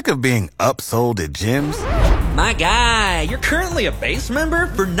of being upsold at gyms? My guy, you're currently a base member?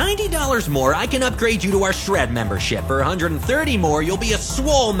 For $90 more, I can upgrade you to our Shred membership. For $130 more, you'll be a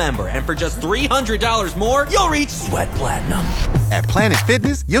Swole member. And for just $300 more, you'll reach Sweat Platinum. At Planet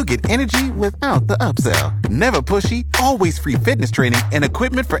Fitness, you'll get energy without the upsell. Never pushy, always free fitness training and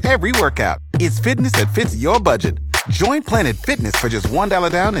equipment for every workout. It's fitness that fits your budget. Join Planet Fitness for just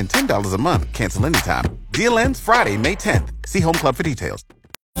 $1 down and $10 a month. Cancel anytime. Deal ends Friday, May 10th. See Home Club for details.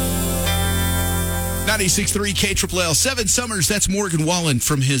 96.3 KLL, 7 Summers. That's Morgan Wallen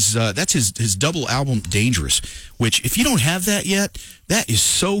from his double album, Dangerous, which if you don't have that yet, that is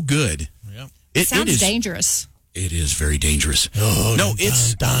so good. Yeah. It sounds dangerous. It is very dangerous. Oh, no,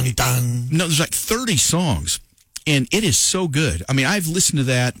 no, there's like 30 songs, and it is so good. I mean, I've listened to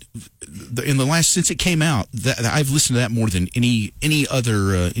that since it came out. I've listened to that more than any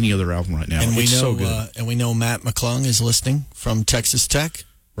other album right now. And it's so good. And we know Matt McClung is listening from Texas Tech,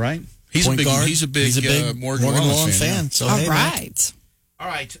 right? He's a big Morgan Wallen fan. So all hey, right. All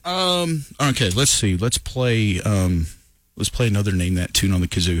right. Okay. Let's see. Let's play another Name That tune on the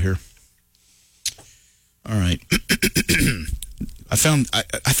kazoo here. All right. I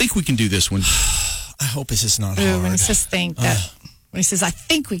think we can do this one. I hope this is not Ooh, hard. when he says when he says I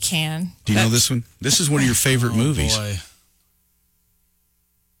think we can. Do you know this one? This is one of your favorite movies. Boy.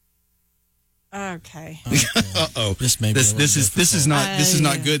 Okay. Uh-oh. This is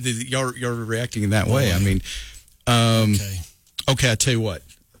not good that you're reacting in that way. I mean, okay, I tell you what.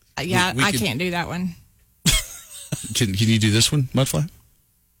 Yeah, I can't do that one. Can you do this one, Mudfly?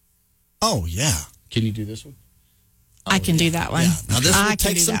 Oh, yeah. Can you do this one? I can do that one. Yeah. Now, this will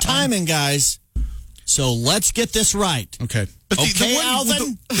take some timing, guys. So let's get this right. Okay.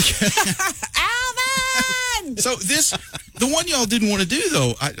 Alvin? Alvin! So the one y'all didn't want to do,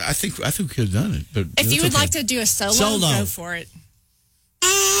 though, I think we could have done it. But if you would like to do a solo, go for it.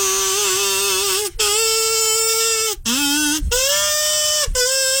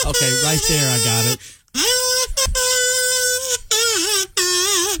 Okay, right there, I got it.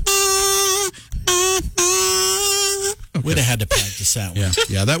 Okay. We'd have had to practice that one.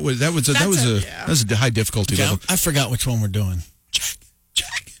 Yeah, that was a high difficulty level. I forgot which one we're doing.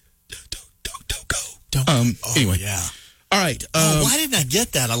 Jack, don't go. Anyway, yeah. All right. Why didn't I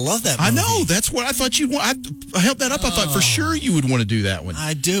get that? I love that movie. I know. That's what I thought you'd want. I held that up. I thought for sure you would want to do that one.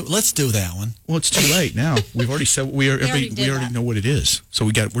 I do. Let's do that one. Well, it's too late now. We've already said we already know what it is. So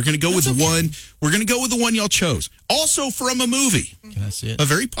we're going to go with the one. We're going to go with the one y'all chose. Also from a movie. Can I see it? A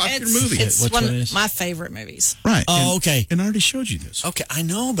very popular movie. It's one of my favorite movies. Right. Oh, okay. And I already showed you this. Okay, I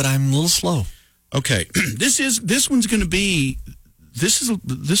know, but I'm a little slow. Okay. This one's going to be. This is a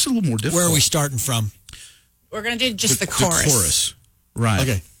little more difficult. Where are we starting from? We're going to do just the chorus. The chorus. Right.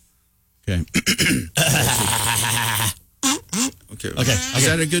 Okay. Okay. Okay. Is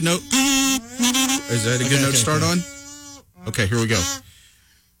that a good note? Is that a good note to start on? Okay, here we go.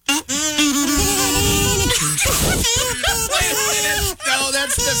 Wait a minute. No,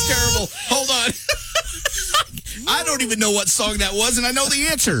 that's terrible. Hold on. I don't even know what song that was, and I know the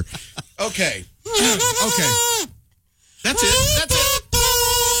answer. Okay. Okay. That's it.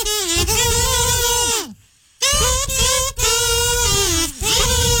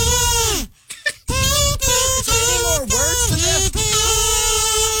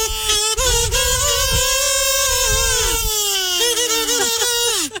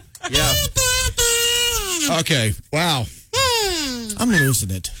 Okay. Wow. I'm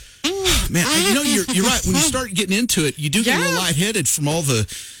losing it. Man, you're right. When you start getting into it, you do get a little lightheaded from all the,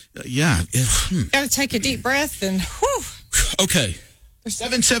 Got to take a deep breath and whew. Okay.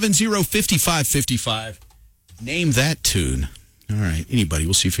 770-5555. Name that tune. All right. Anybody.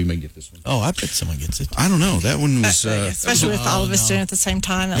 We'll see if we may get this one. Oh, I bet someone gets it. I don't know. That one was... especially with all of us doing it at the same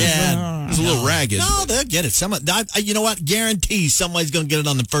time. It was a little ragged. No, they'll get it. You know what? Guarantee somebody's going to get it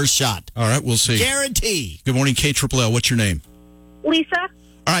on the first shot. All right. We'll see. Guarantee. Good morning, KLL. What's your name? Lisa.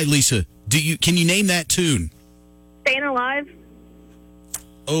 All right, Lisa. Can you name that tune? Staying Alive.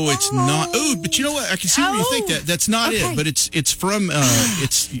 Oh, it's not. Oh, but you know what? I can see where you think that. That's not it, but it's from.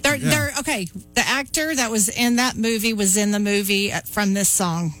 They're okay. The actor that was in that movie was in the movie from this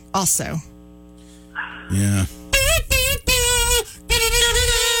song also. Yeah.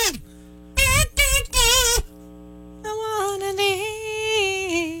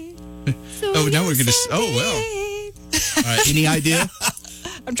 Oh, now we're gonna. Oh well. All right. Any idea?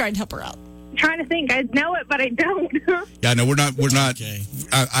 I'm trying to help her out. I'm trying to think. I know it, but I don't. Yeah, no, we're not. Okay.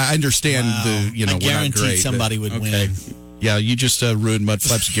 I understand the. I we're not great. Somebody would win. Yeah, you just ruined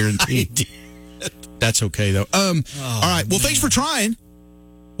Mudflap's guarantee. That's okay though. All right. Well, thanks for trying.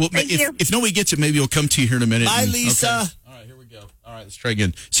 Well, Thank you. If nobody gets it, maybe we'll come to you here in a minute. Bye, Lisa. Okay. All right, here we go. go. All right, let's try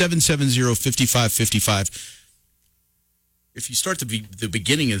again. 770-5555. If you start the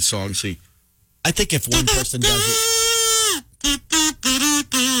beginning of the song, see. I think if one person does it.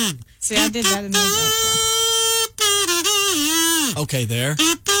 See, I did that in the Okay, there.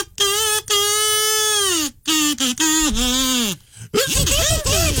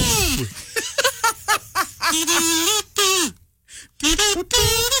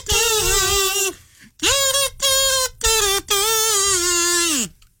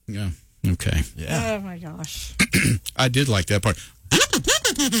 Yeah. Okay. Yeah, Oh my gosh. I did like that part.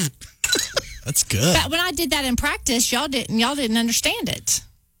 that's good. But when I did that in practice, y'all didn't understand it.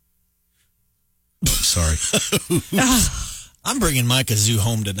 Sorry. I'm bringing my kazoo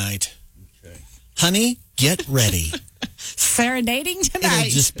home tonight. Okay. Honey, get ready. Serenading It'll tonight.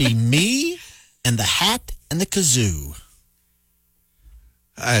 just be me and the hat and the kazoo.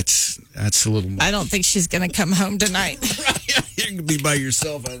 That's a little. I don't think she's going to come home tonight. You're gonna be by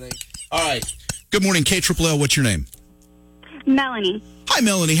yourself, I think. All right. Good morning, KLL. What's your name? Melanie. Hi,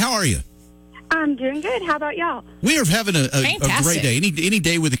 Melanie. How are you? I'm doing good. How about y'all? We are having a Fantastic. great day. Any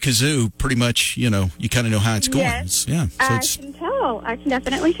day with a kazoo, pretty much, you kind of know how it's going. Yes. Yeah. So I it's can tell. I can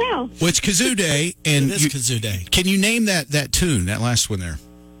definitely tell. well, it's kazoo day, and It is kazoo day. can you name that tune, that last one there?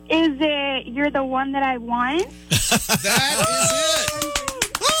 Is it You're the One That I Want? That is it.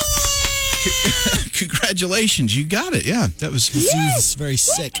 Congratulations, you got it. Yeah, that was. Kazoo is very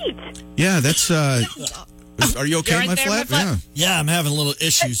sick. Sweet. Yeah, that's. Are you okay, right my there, flap? my flap? Yeah. Yeah, I'm having little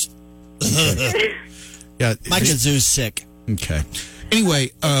issues. Yeah. My kazoo's sick. Okay. Anyway,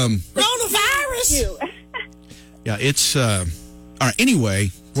 Coronavirus. yeah, it's. All right. Anyway,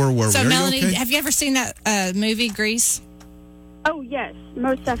 where were we? So, Are you Melanie, okay? have you ever seen that movie, Grease? Oh, yes.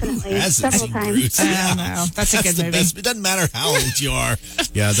 Most definitely. Hasn't Several seen times. Bruce. I know. That's a good the movie. best. It doesn't matter how old you are.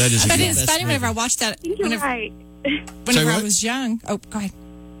 Yeah, that is. A But good it's best funny whenever I movie. watched that. I think you're right. Whenever I what? was young. Oh, go ahead.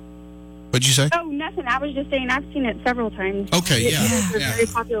 What'd you say? Oh, nothing. I was just saying I've seen it several times. Okay, yeah, It's a yeah. very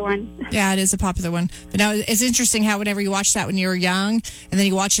popular one. Yeah, it is a popular one. But now it's interesting how whenever you watch that when you were young, and then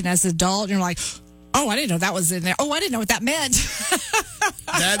you watch it as an adult, and you're like, oh, I didn't know that was in there. Oh, I didn't know what that meant.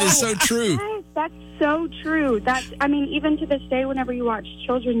 That is so true. Yes, that's so true. Even to this day, whenever you watch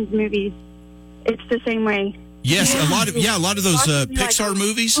children's movies, it's the same way. Yes, a lot of those Watching, you're Pixar like,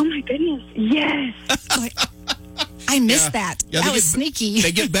 movies. Oh, my goodness. Yes. Like, I missed that. Yeah, that they was get- sneaky.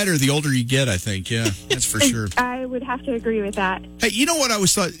 They get better the older you get, I think. Yeah, that's for sure. I would have to agree with that. Hey, you know what I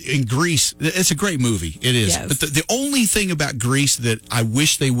always thought in Grease? It's a great movie. It is. Yes. But the only thing about Grease that I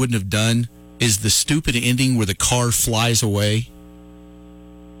wish they wouldn't have done is the stupid ending where the car flies away.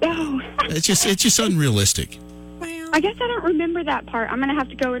 Oh, It's just unrealistic. I guess I don't remember that part. I'm going to have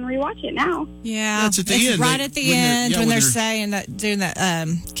to go and rewatch it now. Yeah, That's at the it's end. right They- at the when they're- end yeah, when when they're they're- saying that, doing that,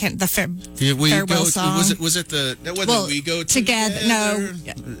 the Yeah, we farewell go. song. Was it the? That wasn't well, we go together. No, there's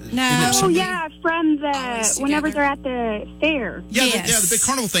Oh, something- yeah, from whenever together. they're at the fair. Yeah, Yes. the big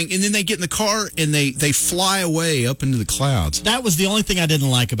carnival thing, and then they get in the car and they fly away up into the clouds. That was the only thing I didn't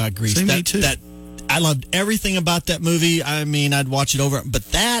like about Grease. Same me too. I loved everything about that movie. I mean, I'd watch it over,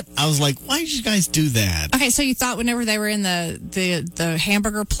 but that I was like, why did you guys do that? Okay, so you thought whenever they were in the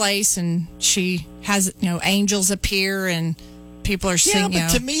hamburger place and she has angels appear and people are Yeah, singing. but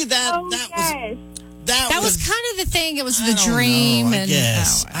to me that Oh, that yes. was that was kind of the thing. It was the I don't dream, know, I and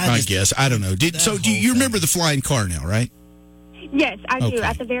guess. oh, I guess I don't know. Do whole you remember thing. the flying car now, right? Yes, I Okay. do.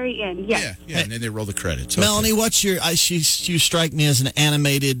 At the very end, yes. Yeah, and then they roll the credits. Okay. Melanie, what's your? You strike me as an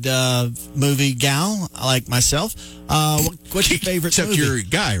animated movie gal like myself. What's your favorite Except movie? you're a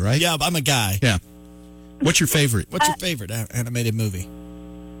guy, right? Yeah, I'm a guy. Yeah. What's your favorite? What's your favorite animated movie?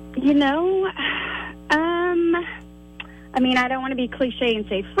 You know, I don't want to be cliche and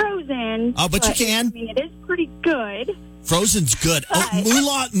say Frozen. Oh, but you can. It is pretty good. Frozen's good. Oh,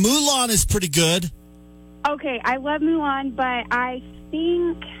 But- Mulan is pretty good. Okay, I love Mulan, but I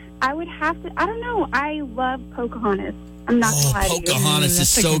think I would have to. I don't know. I love Pocahontas. I'm not gonna lie to you. Pocahontas is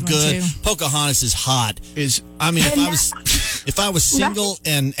That's a so good one, good. too. Pocahontas is hot. Is I mean, And if I was single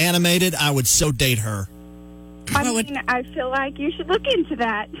and animated, I would so date her. I feel like you should look into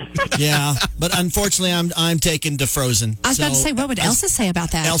that. Yeah, but unfortunately, I'm taken to Frozen. I was about to say, what would Elsa say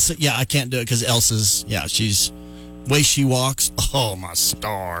about that? Elsa, yeah, I can't do it because Elsa's, she's way she walks. Oh my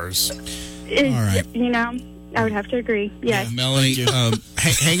stars! All right. I would have to agree. Yes. Melanie,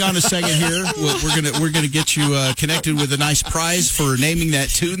 hang on a second here. We're gonna get you connected with a nice prize for naming that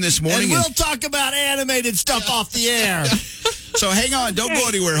tune this morning. And we'll talk about animated stuff off the air. So hang on, don't go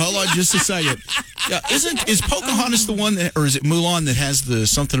anywhere. Hold on just a second. Yeah, is Pocahontas the one that, or is it Mulan that has the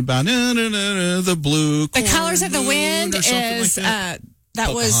something about the blue? The Colors of the corn Wind moon or something is like that?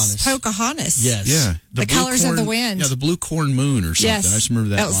 That was Pocahontas. Yes. Yeah. The blue Colors of corn- the Wind. Yeah, the Blue Corn Moon or something. Yes. I just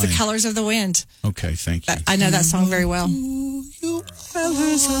remember that was line. The Colors of the Wind. Okay, thank you. I know that song very well.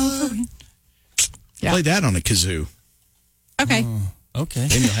 Yeah. Play that on a kazoo. Okay. Okay.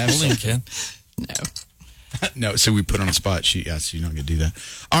 Then you'll have some. Ken. No. No, so we put her on the spot. She's not going to do that.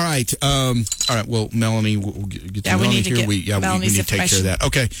 All right. Well, Melanie, we'll get to Yeah, we Melanie need to here. get we need Melanie's to take care of information. that.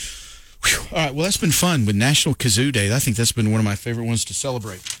 Okay. Whew. All right. Well, that's been fun with National Kazoo Day. I think that's been one of my favorite ones to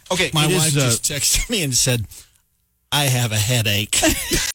celebrate. Okay. My it wife is, just texted me and said, I have a headache.